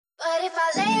But if I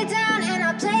lay down and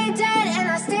I play dead and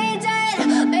I stay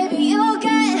dead, maybe you'll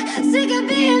get sick of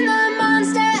being the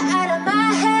monster out of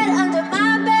my head, under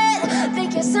my bed.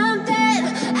 Think you're something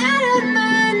out of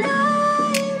my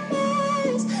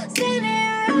nightmares,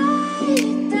 standing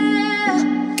right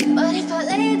there. But if I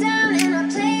lay down and I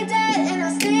play dead and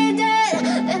I stay dead,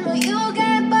 then will you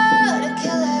get bored of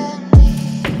killing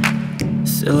me?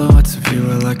 Silhouettes of you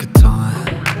are like a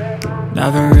taunt.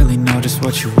 Never really know just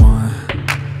what you want.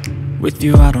 With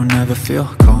you I don't ever feel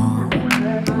calm.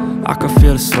 I can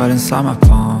feel the sweat inside my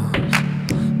palms.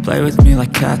 Play with me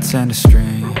like cats and a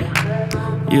string.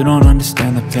 You don't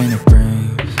understand the pain it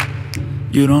brings.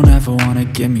 You don't ever wanna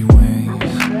give me wings.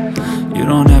 You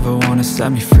don't ever wanna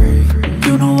set me free.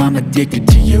 You know I'm addicted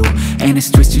to you, and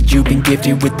it's twisted, you've been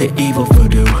gifted with the evil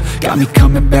voodoo. Got me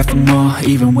coming back for more,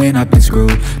 even when I've been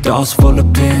screwed. Dolls full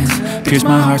of pins, pierce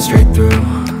my heart straight through.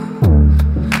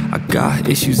 I got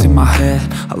issues in my head,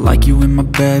 I like you in my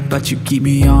bed, but you keep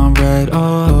me on red.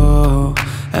 Oh,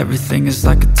 everything is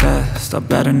like a test. I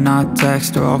better not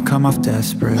text or I'll come off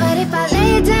desperate. But if I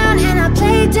lay down and I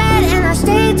play dead and I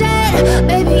stay dead,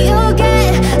 maybe you'll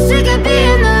get sick of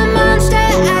being the monster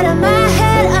out of my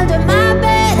head, under my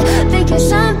bed. Think you're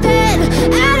something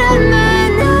out of my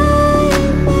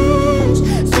nightmares,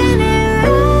 standing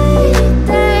right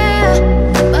there.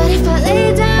 But if I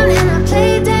lay down and I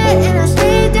play dead and I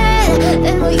stay dead,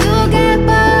 then will you get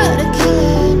bored of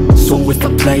killing me? So if I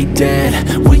play dead,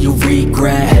 will you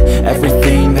regret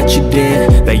everything that you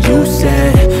did, that you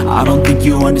said? I don't think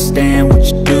you understand what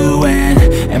you're doing,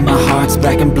 and my heart's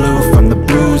black and blue from the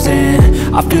bruising.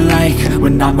 I feel like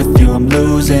when I'm with you I'm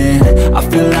losing. I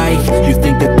feel like you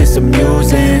think that this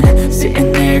amusing,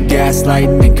 sitting there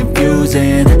gaslighting and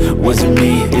confusing. Was it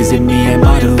me? Is it me? Am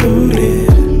I deluded?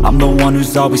 I'm the one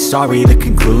who's always sorry, the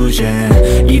conclusion.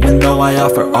 Even though I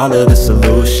offer all of the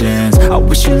solutions, I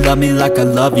wish you loved me like I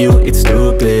love you, it's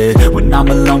stupid. When I'm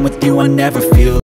alone with you I never feel